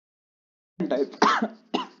type.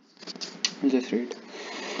 Just read.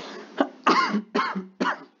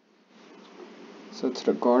 So it's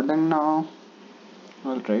recording now.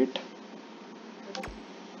 Alright.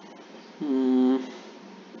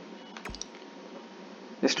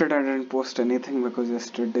 Yesterday I didn't post anything because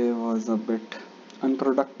yesterday was a bit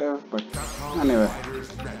unproductive, but anyway.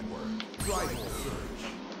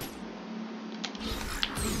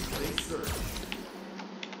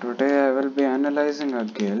 Today I will be analyzing a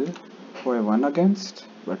Gill who I won against,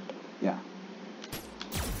 but yeah.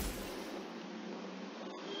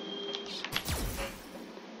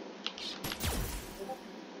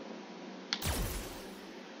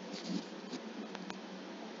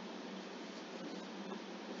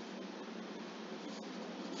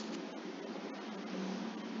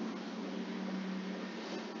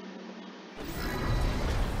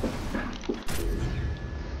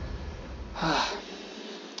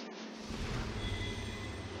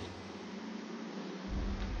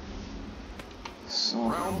 So,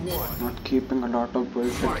 not keeping a lot of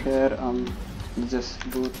bullshit here, just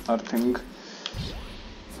do our thing.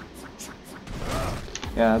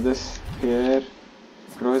 Yeah, this here,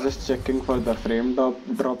 I was just checking for the frame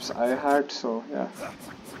drops I had, so yeah.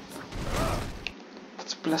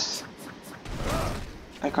 It's plus.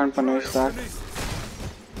 I can't punish that.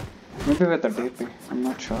 Maybe with a DP, I'm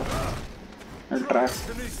not sure. I'll try.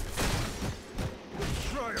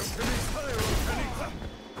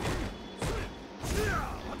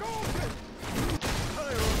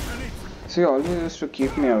 See, always used to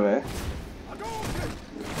keep me away.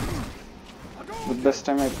 But this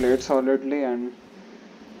time I played solidly and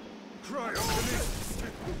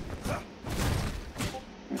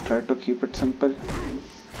I tried to keep it simple.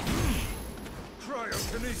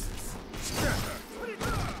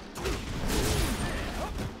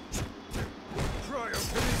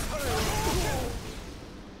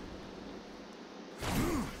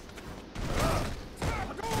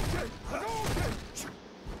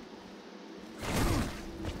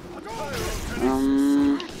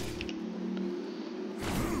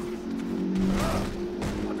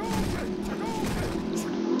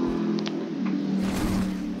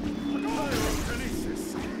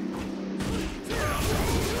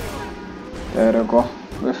 There you go,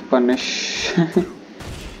 whiff punish.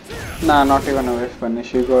 Nah, not even a whiff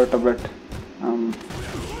punish, you got a bit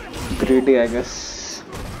greedy, I guess.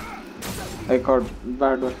 I got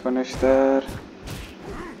bad whiff punish there.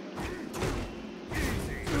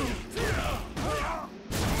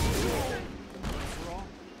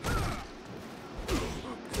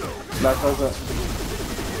 That was a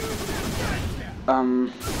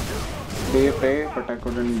DP, but I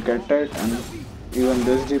couldn't get it, and even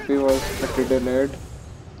this GP was pretty delayed,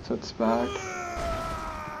 so it's bad.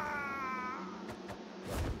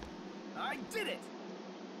 I did it.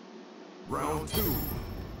 Round 2.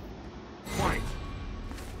 Fight.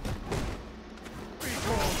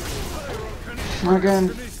 Again,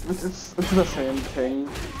 it's the same thing.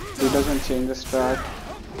 He doesn't change the strat.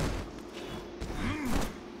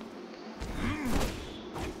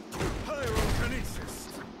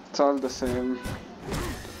 It's all the same.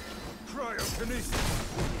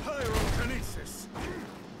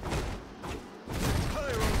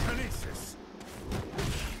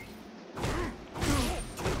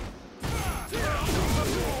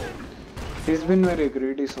 He's been very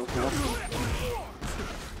greedy so far,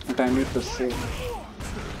 but I need to say.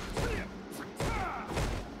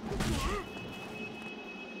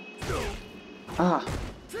 Ah.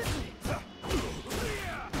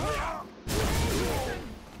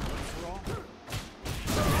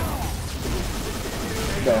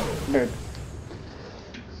 There, dead.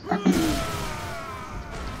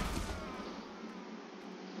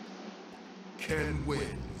 Ken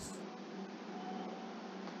wins.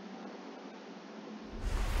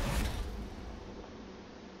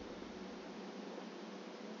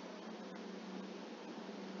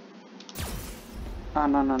 Ah,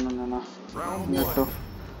 no. I need to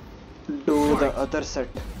do the other set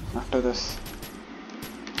after this.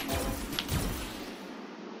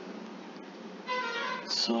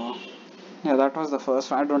 So, yeah, that was the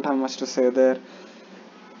first one. I don't have much to say there.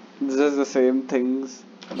 This is the same things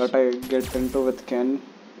that I get into with Ken.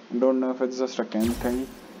 I don't know if it's just a Ken thing.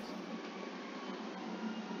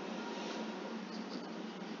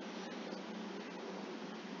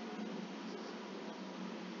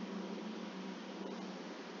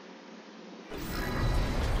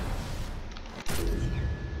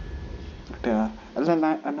 Yeah, I'll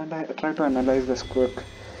try to analyze this quick.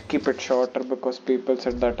 Keep it shorter because people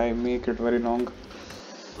said that I make it very long.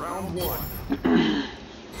 Round 1.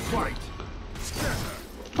 Fight.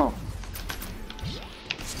 Oh.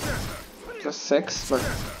 just 6, but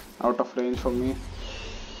out of range for me.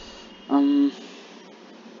 Um.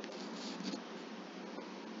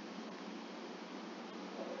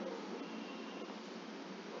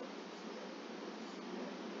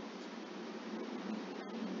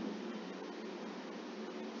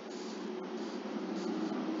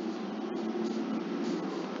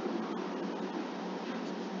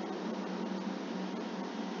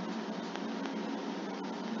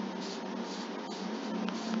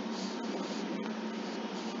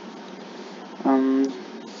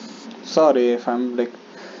 Sorry if I'm like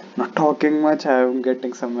not talking much. I'm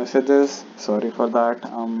getting some messages. Sorry for that.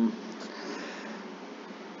 Uh,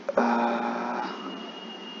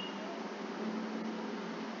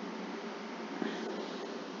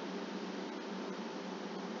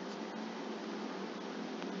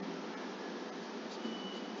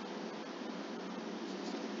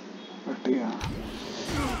 but yeah.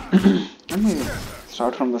 Let me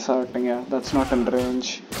start from the starting. Yeah, that's not in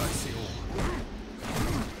range.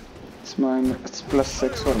 It's mine. It's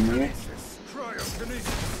 +6 for me.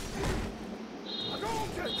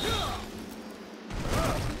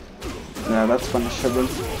 Yeah, that's punishable.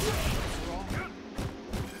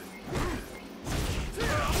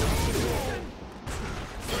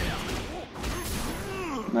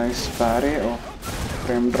 Nice parry. Oh,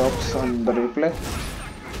 frame drops on the replay.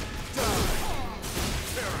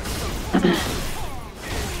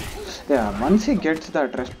 Yeah, once he gets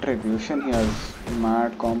that retribution, he has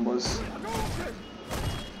mad combos.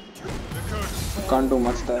 Can't do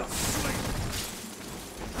much there.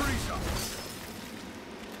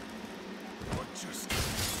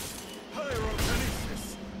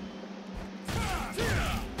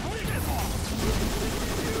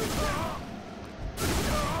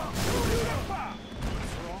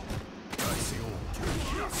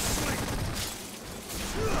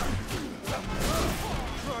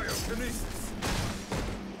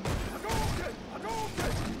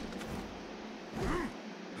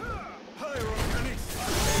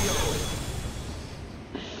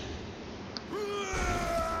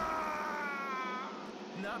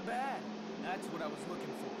 Not bad. That's what I was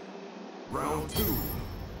looking for. Round 2.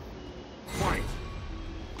 Fight.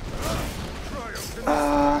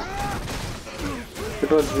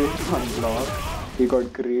 It was really on block. He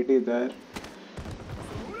got greedy there.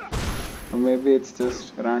 Or maybe it's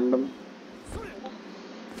just random.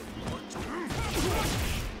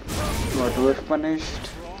 Got whiff punished.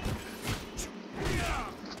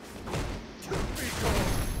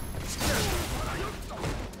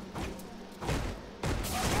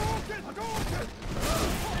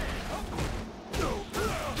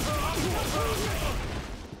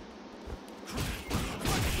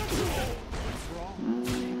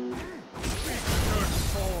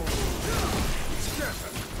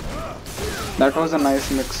 That was a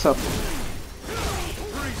nice mix-up.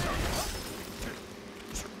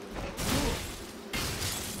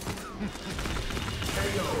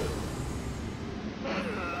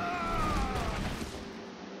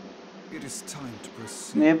 It is time to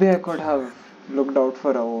proceed. Maybe I could have looked out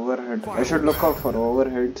for a overhead. I should look out for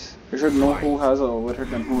overheads. I should know who has an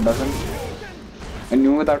overhead and who doesn't. I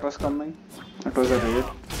knew that was coming. It was a raid.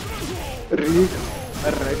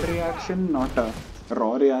 A red reaction, not a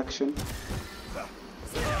raw reaction.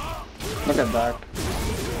 Look at that.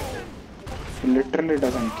 He literally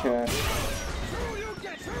doesn't care.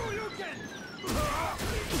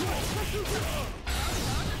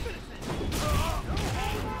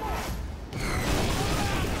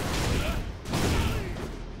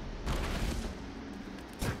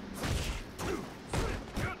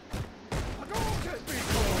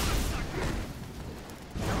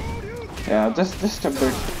 Yeah, just a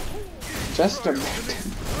bit. Just a bit.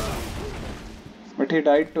 But he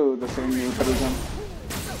died to the same neutral jump.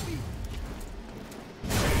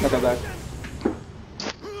 Look at that.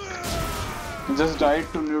 He just died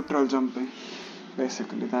to neutral jumping.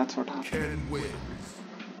 Basically, that's what happened. Ken wins.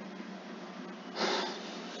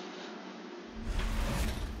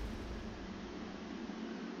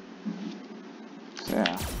 So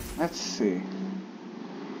yeah, let's see.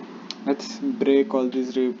 Let's break all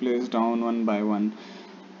these replays down one by one.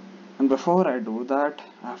 And before I do that,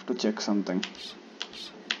 I have to check something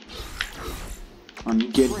on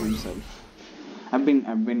Gill himself. I've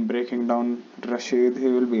been breaking down Rashid. He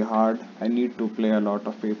will be hard. I need to play a lot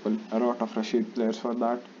of Rashid players for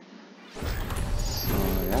that. So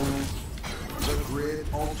yeah. The grid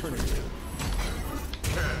alternative.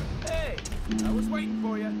 Hey, I was waiting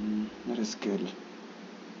for you. There is Gill.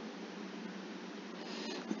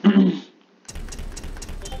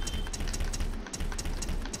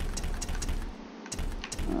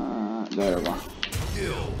 There we go.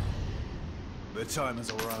 Gill. The time has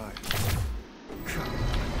arrived.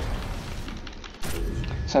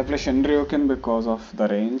 So I play Shinryoken because of the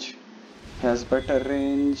range. He has better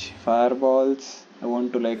range, fireballs. I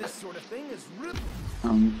want to like This sort of thing is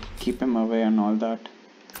really keep him away and all that.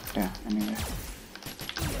 Yeah, anyway.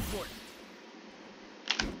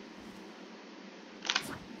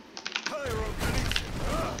 important.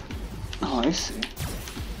 Oh, I see.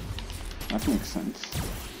 That makes sense.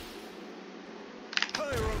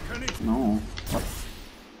 No. What?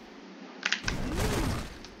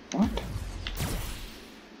 What?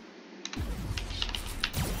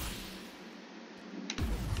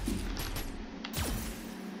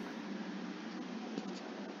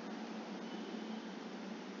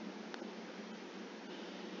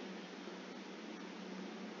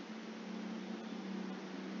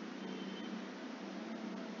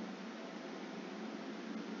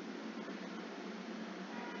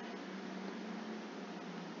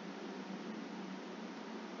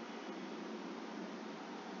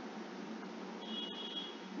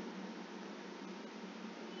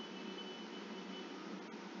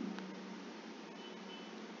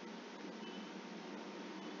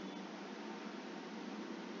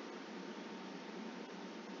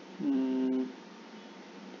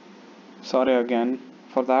 Sorry again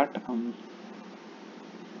for that.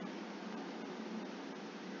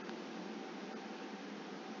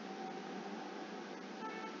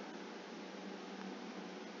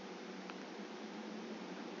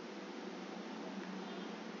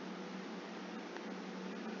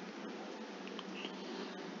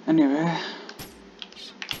 Anyway,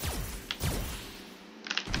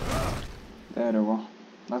 there we go.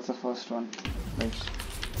 That's the first one. Like,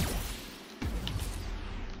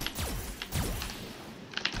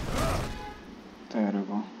 there we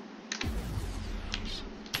go.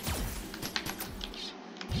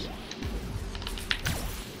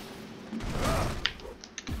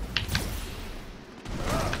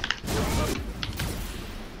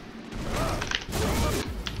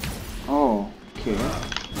 Oh, okay.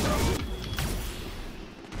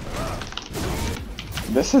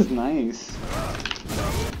 This is nice.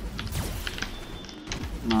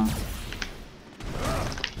 Nah.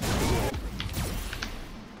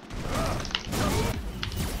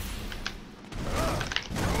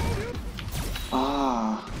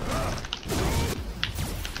 Ah,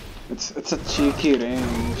 it's a cheeky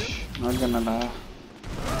range. Not gonna lie.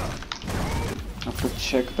 I have to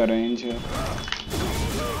check the range here.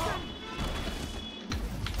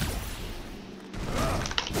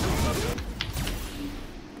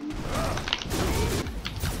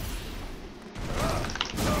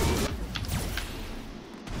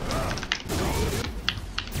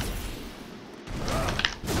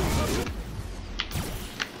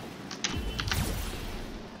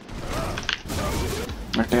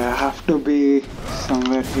 But I have to be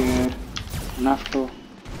somewhere here and I have to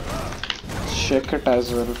check it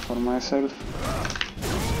as well for myself.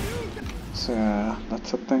 So yeah,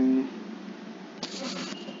 that's a thing.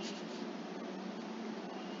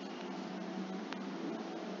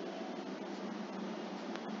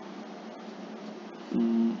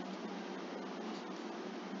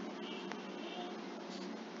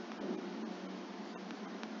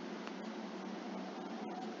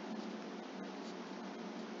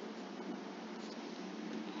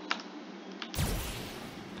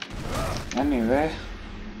 Anyway,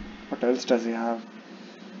 what else does he have?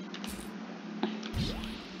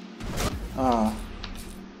 Ah.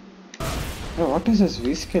 Oh, what is his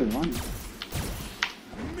V skill 1?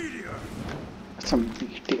 Meteor. It's a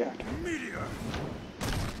meteor. Meteor.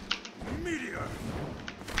 Meteor.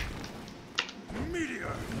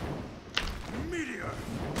 Meteor. Meteor.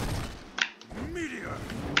 Meteor.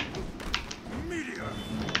 Meteor.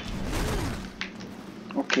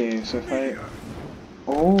 Okay, so if I...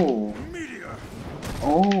 Oh! Meteor.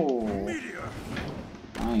 Oh! Meteor.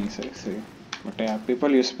 Nice, I see. But yeah, people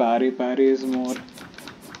use parry. Parry is more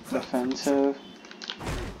defensive.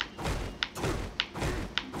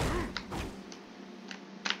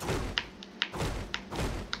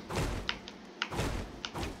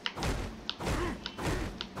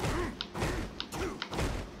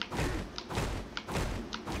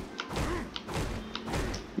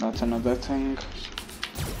 That's another thing.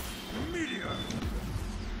 Meteor.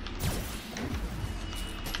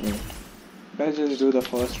 Wait. Did I just do the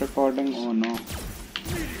first recording? Oh no.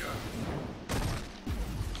 Meteor.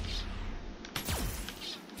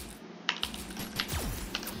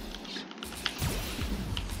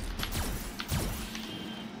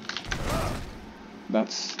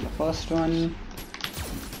 That's the first one.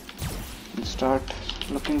 And start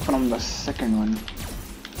looking from the second one.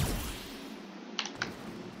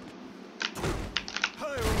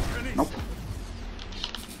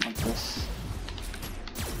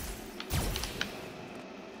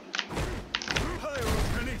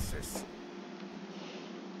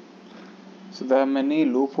 There are many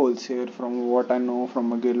loopholes here from what I know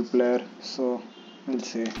from a Gill player, so we'll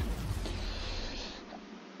see.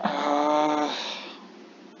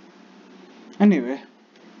 Anyway,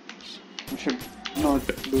 we should not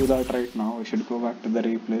do that right now. We should go back to the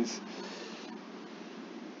replays.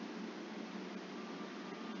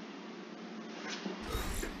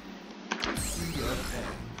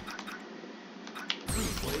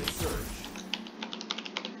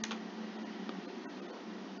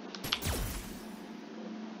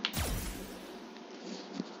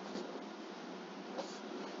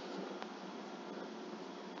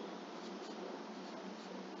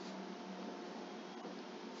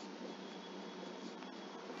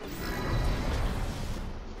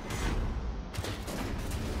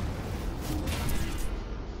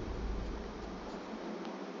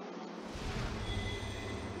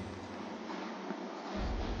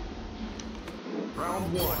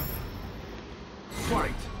 Round one.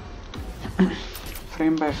 Fight.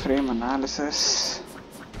 Frame by frame analysis.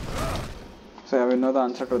 So yeah, we know the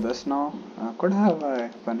answer to this now. Could have I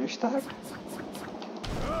punished that?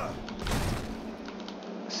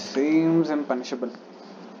 Seems unpunishable.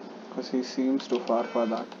 Because he seems too far for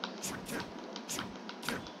that.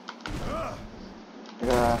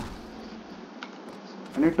 Yeah.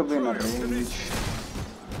 I need to be in a range.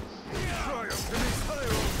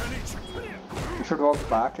 I should walk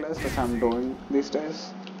back less, which I'm doing these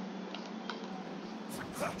days.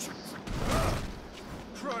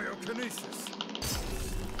 Cryokinesis.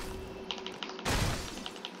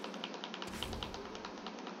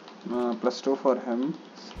 +2 for him.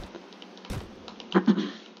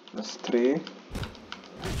 +3.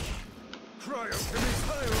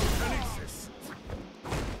 Cryokinesis.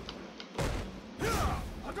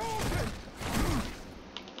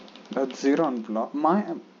 That's 0 on block.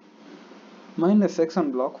 Mine is 6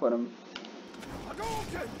 on block for him.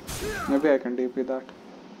 Maybe I can DP that.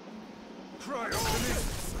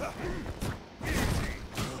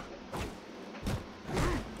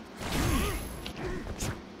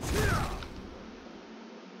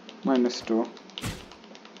 -2.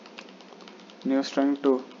 And he was trying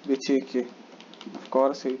to be cheeky. Of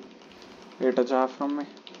course, he ate a jab from me.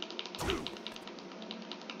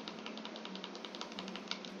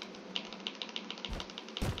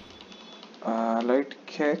 Light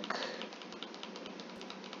kick.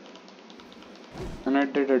 And I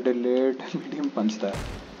did a delayed medium punch there.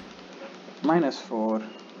 -4.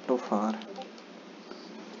 Too far.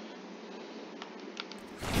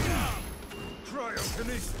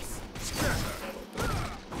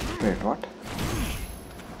 Wait, what?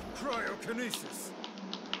 Cryokinesis.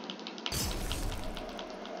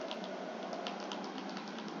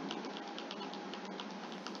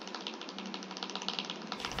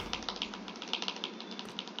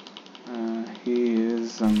 He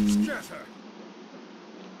is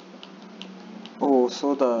oh,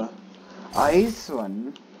 so the ice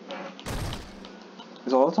one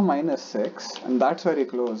is also -6, and that's very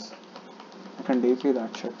close. I can DP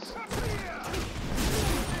that shit.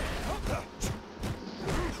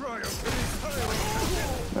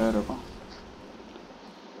 There we go.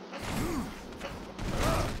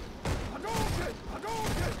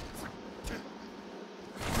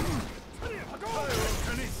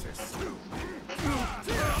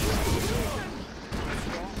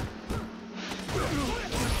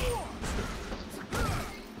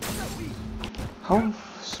 How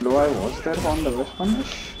slow I was there on the whiff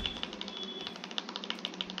punish?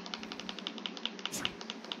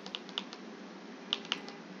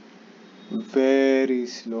 Very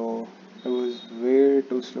slow. It was way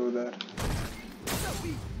too slow there.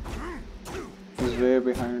 It was way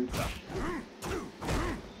behind.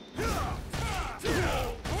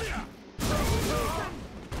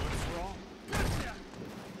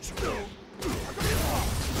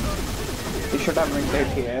 He should have minted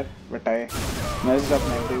here, but I messed up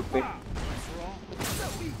my DP.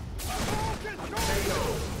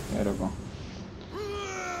 There we go.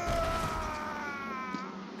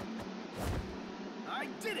 I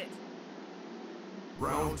did it!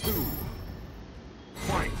 Round two.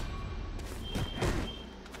 Fight.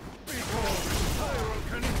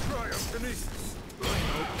 Cryokinesis.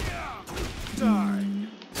 Die.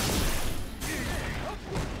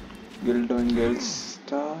 Gill doing Gill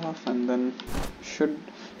stuff, and then should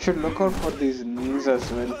look out for these knees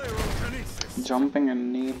as well. Jumping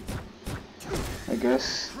and knee, I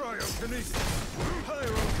guess.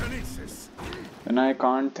 When I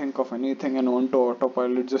can't think of anything and want to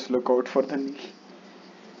autopilot, just look out for the knee.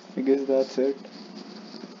 I guess that's it.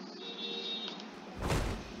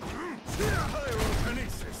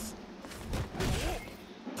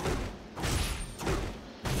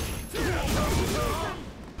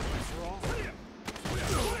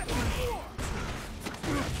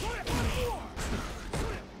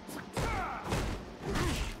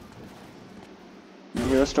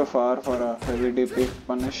 was too far for a heavy DP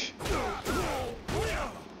punish.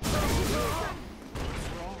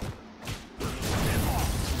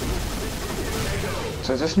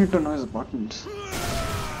 So I just need to know his buttons,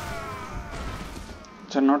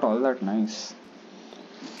 which are not all that nice.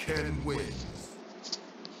 Ken wins.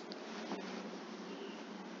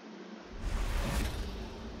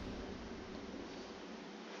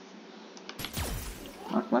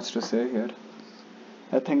 Not much to say here.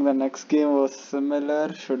 I think the next game was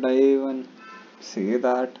similar. Should I even say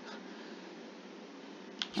that?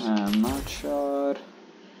 I'm not sure.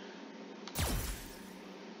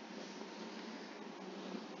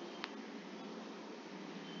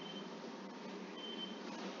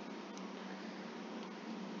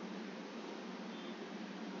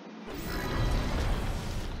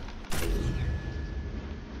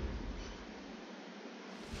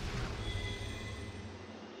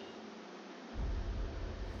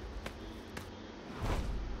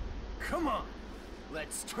 Come on,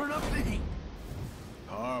 let's turn up the heat.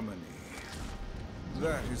 Harmony.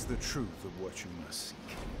 That is the truth of what you must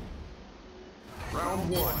seek. Round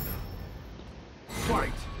one.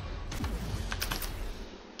 Fight.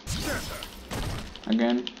 Scatter.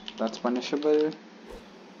 Again, that's punishable.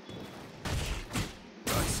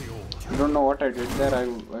 That's the old. I don't know what I did there. I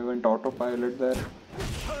went autopilot there.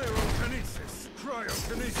 Pyrokinesis.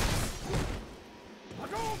 Cryokinesis.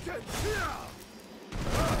 Hadouken!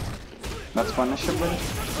 That's punishable.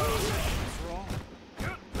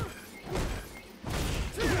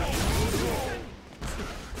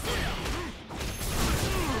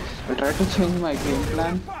 I try to change my game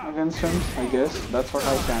plan against him. I guess that's what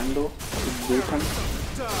I can do to beat him.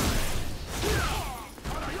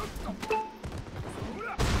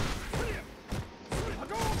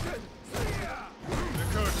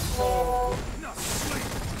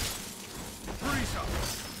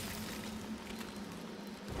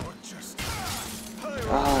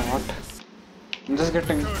 Ah, what? I'm just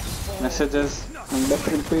getting messages from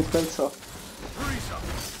different people, so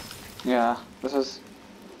yeah, this is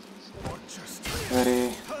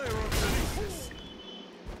very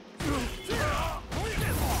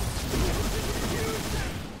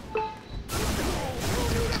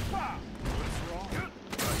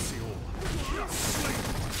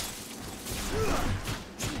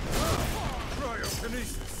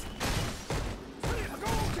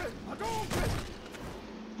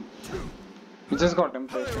he just got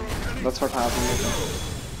impatient. That's what happened with him.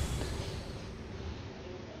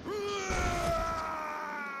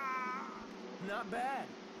 Not bad.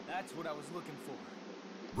 That's what I was looking for.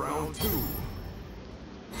 Round two.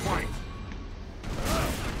 Fight.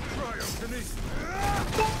 Cryokinesis.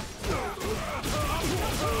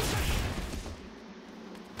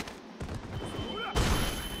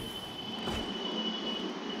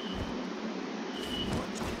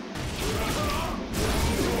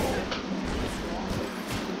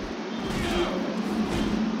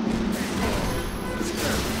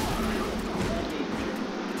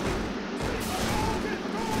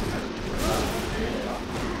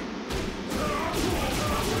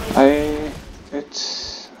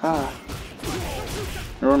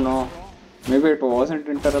 I don't know. Maybe it wasn't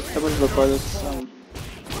interruptible because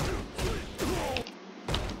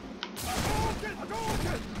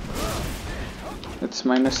it's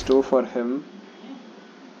 -2 for him.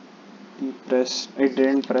 He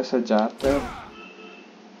didn't press a jab there,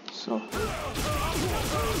 so.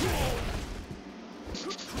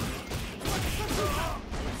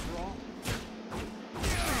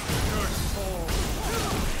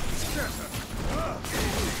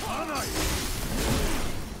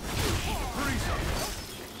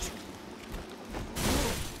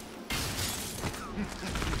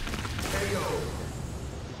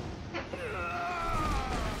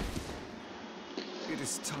 It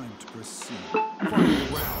is time to proceed. Final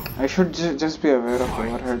round. I should just be aware of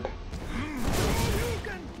overhead.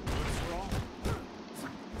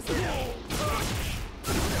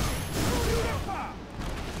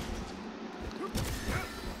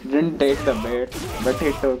 Didn't take the bait, but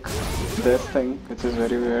he took this thing, which is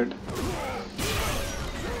very weird.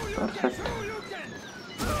 Perfect.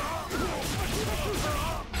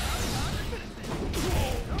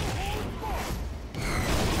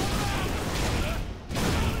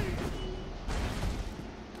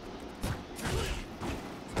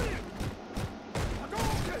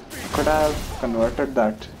 Could have converted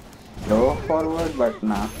that low forward, but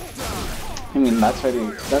nah. I mean, that's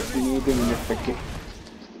me being nitpicky.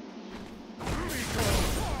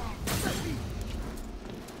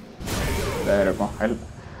 There we go.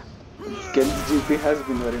 Gill's GP has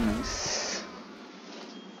been very nice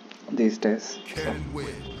these days. So,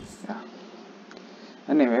 yeah.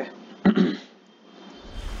 Anyway,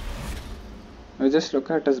 we just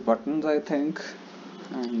look at his buttons, I think,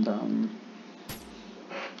 and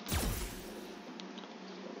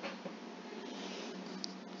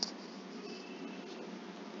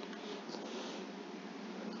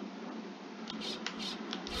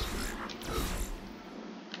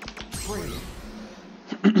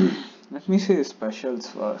let me see his specials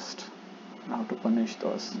first. How to punish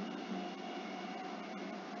those.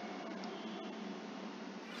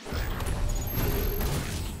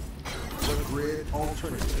 Grid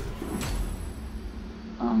alternative.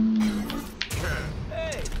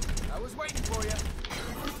 Hey, I was waiting for you.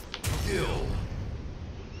 Gill.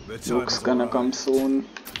 The time Luke's is gonna arrived. come soon.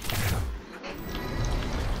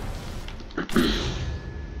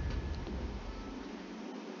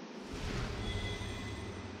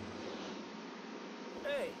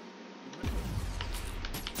 Hey,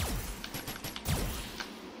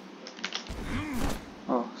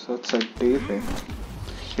 Oh, so it's a DP.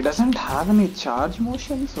 He doesn't have any charge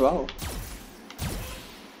motions? Wow.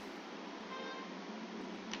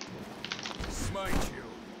 Smite you.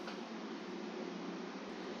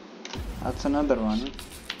 That's another one.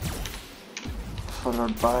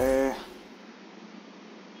 Followed by...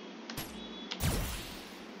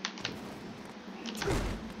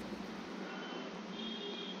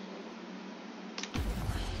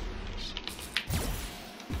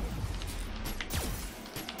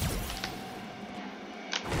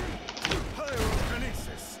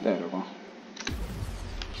 Pyrokinesis. There we go.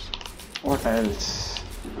 What else?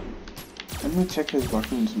 Let me check his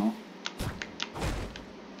buttons now.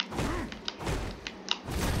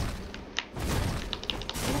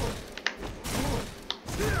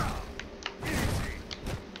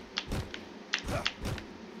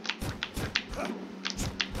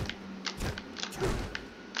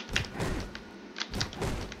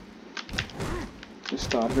 This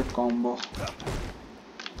target combo.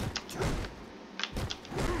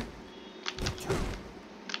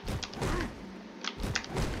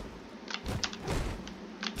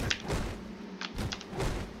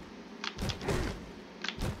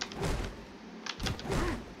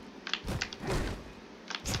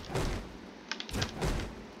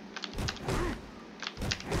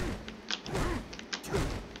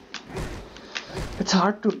 It's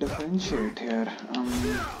hard to differentiate here.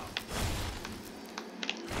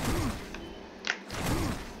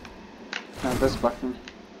 Now this button.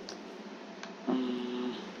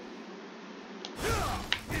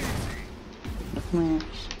 Let me.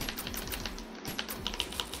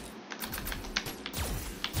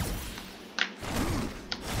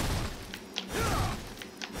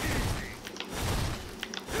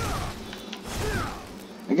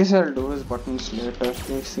 I guess I'll do his buttons later.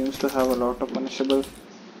 He seems to have a lot of punishable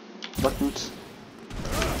buttons.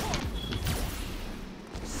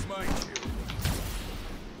 Smite you.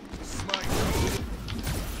 Smite you. Smite you.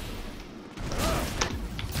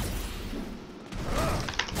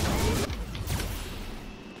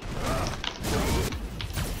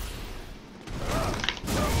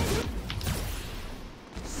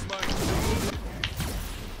 Smite you. Smite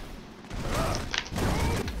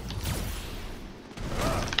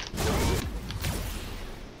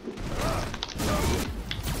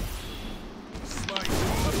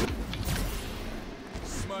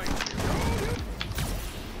you. Smite you. Smite you. Smite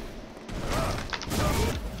you.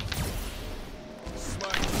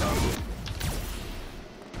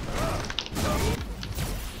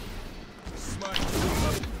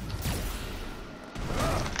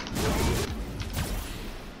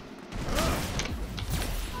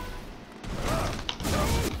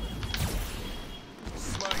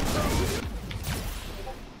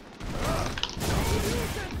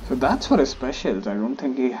 So that's for his specials. I don't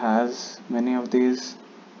think he has many of these.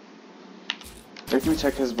 Let me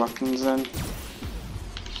check his buttons then.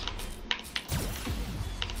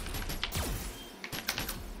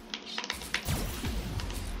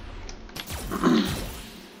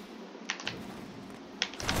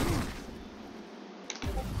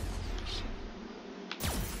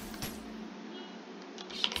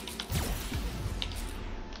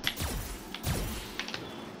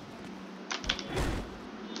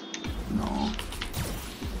 No.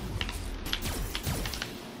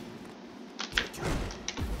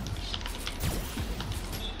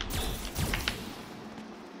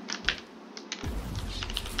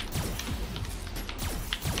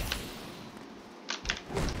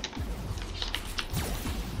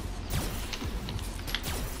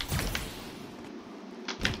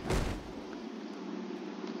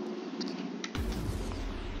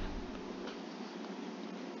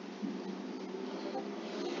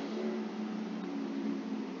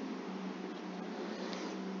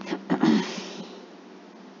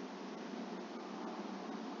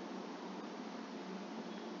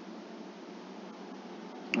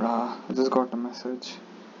 I just got a message.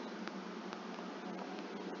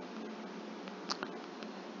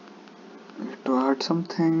 Need to add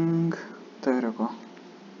something. There you go.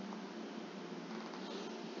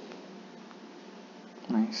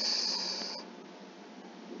 Nice.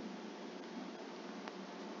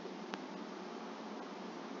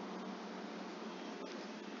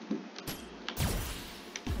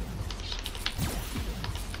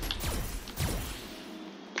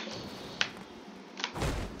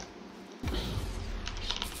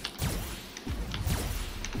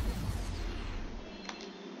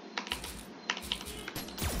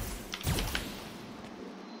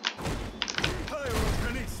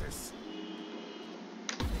 Pyrokinesis.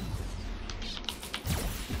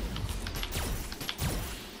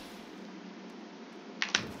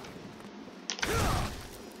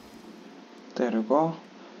 There you go.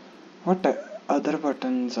 What other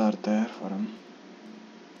buttons are there for him?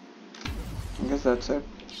 I guess that's it.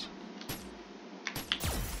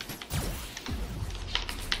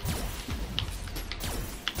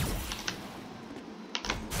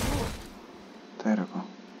 There you go.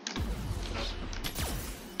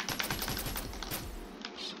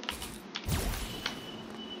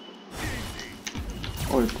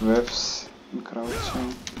 Oh, it whiffs and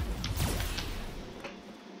crouching.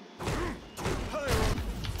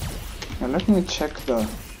 Now let me check the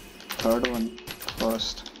third one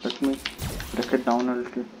first. Let me break it down a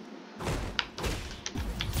little.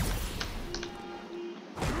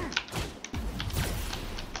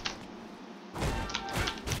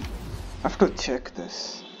 I have to check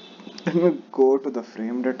this. Let me go to the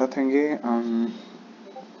frame data thingy. I'm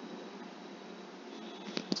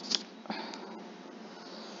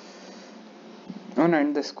gonna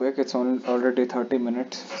end this quick. It's already 30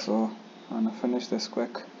 minutes, so I'm gonna finish this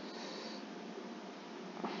quick.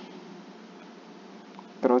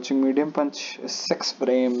 Crouching medium punch is 6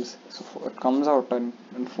 frames, so it comes out in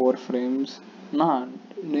 4 frames. Nah,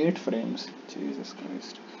 in 8 frames. Jesus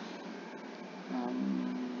Christ.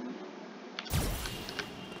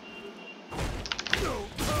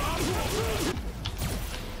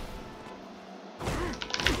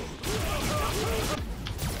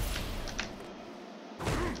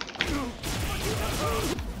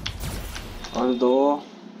 Although,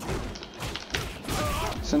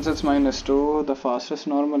 since it's -2, the fastest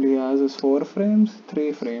normal he has is 4 frames,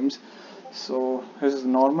 3 frames. So his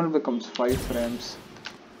normal becomes 5 frames.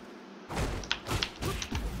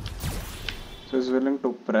 So he's willing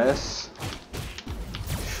to press.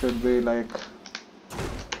 Should be like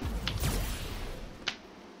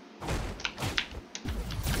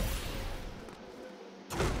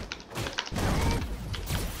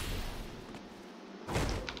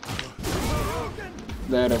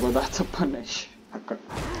there you go, that's a punish.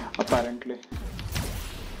 Apparently.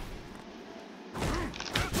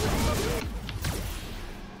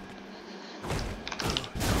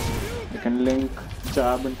 You can link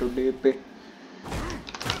jab into DP.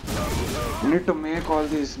 You need to make all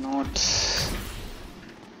these notes.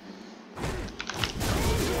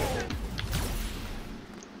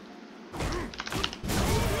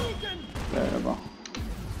 There you go.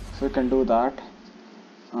 So you can do that.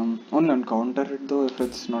 Only on counter it though. If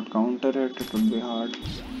it's not counter it would be hard.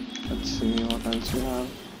 Let's see what else we have.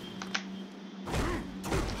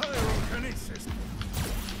 Pyrokinesis.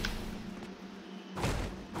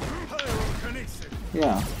 Pyrokinesis.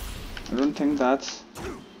 Yeah, I don't think that's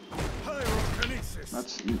Pyrokinesis.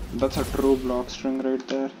 that's a true block string right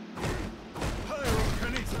there.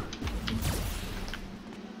 Pyrokinesis.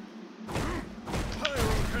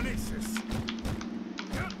 Pyrokinesis.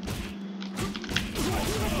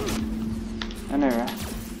 Anyway,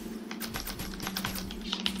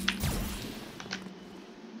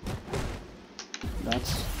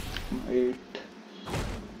 that's 8.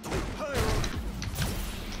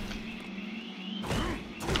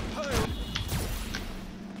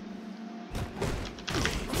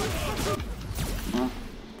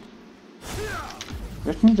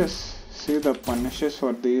 Let me just see the punishes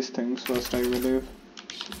for these things first, I believe.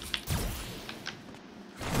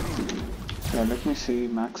 Yeah, let me see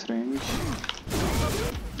max range.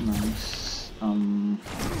 Nice.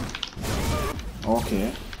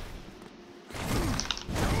 Okay.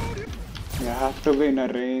 You have to be in a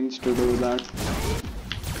range to do that.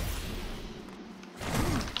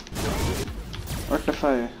 What if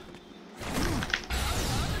I...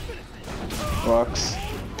 Works.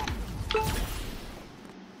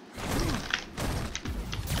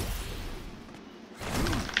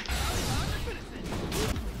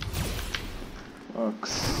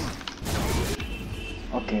 Works.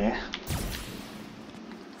 Okay.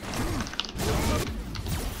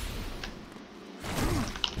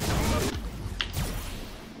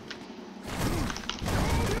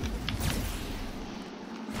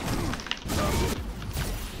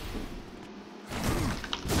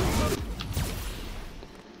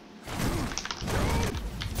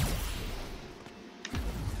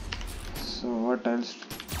 what else?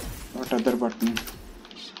 What other button?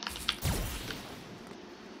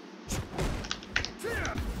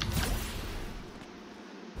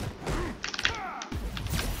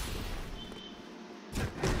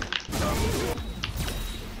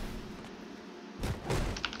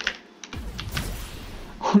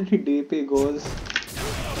 Only DP goes.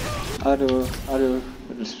 Are you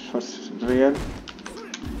for real?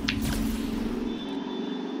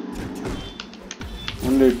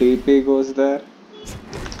 Only DP goes there.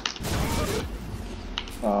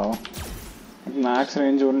 Wow. At max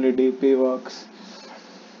range only DP works.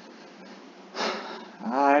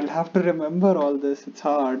 I'll have to remember all this. It's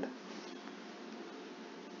hard.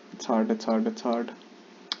 It's hard.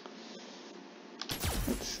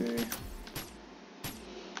 Let's see.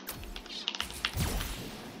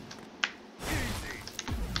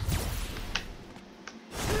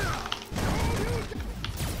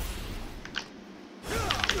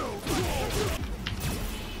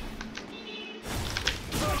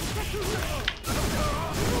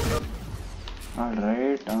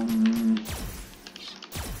 Alright,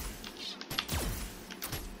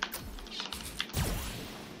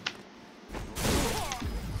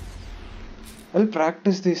 I'll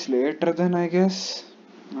practice this later then, I guess.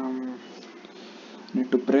 Need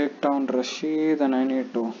to break down Rashid and I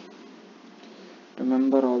need to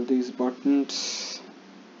remember all these buttons.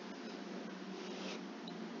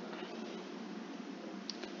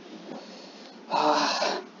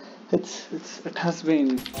 It has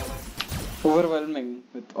been overwhelming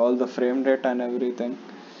with all the frame rate and everything.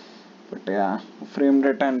 But yeah, frame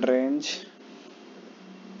rate and range.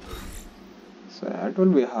 So yeah, it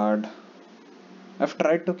will be hard. I've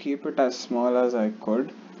tried to keep it as small as I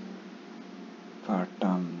could. But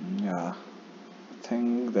yeah, I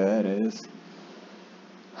think there is.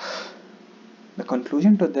 The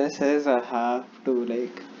conclusion to this is I have to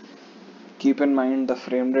like keep in mind the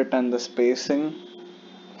frame rate and the spacing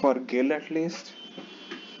for Gill at least.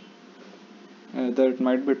 That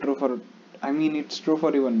might be true for, I mean it's true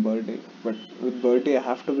for even Birdie, but with Birdie I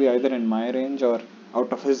have to be either in my range or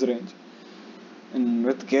out of his range. And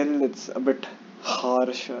with Gill it's a bit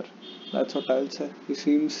harsher, that's what I'll say. He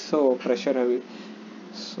seems so pressure heavy,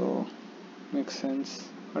 so makes sense.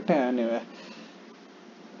 But yeah, anyway,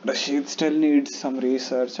 Rashid still needs some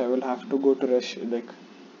research. I will have to go to Rashid, like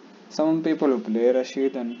some people who play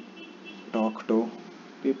Rashid and talk to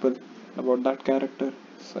people about that character.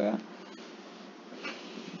 So yeah.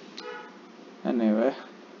 Anyway,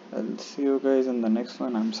 I'll see you guys in the next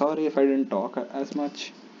one. I'm sorry if I didn't talk as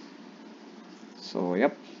much. So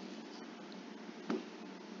yep.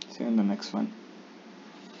 See you in the next one.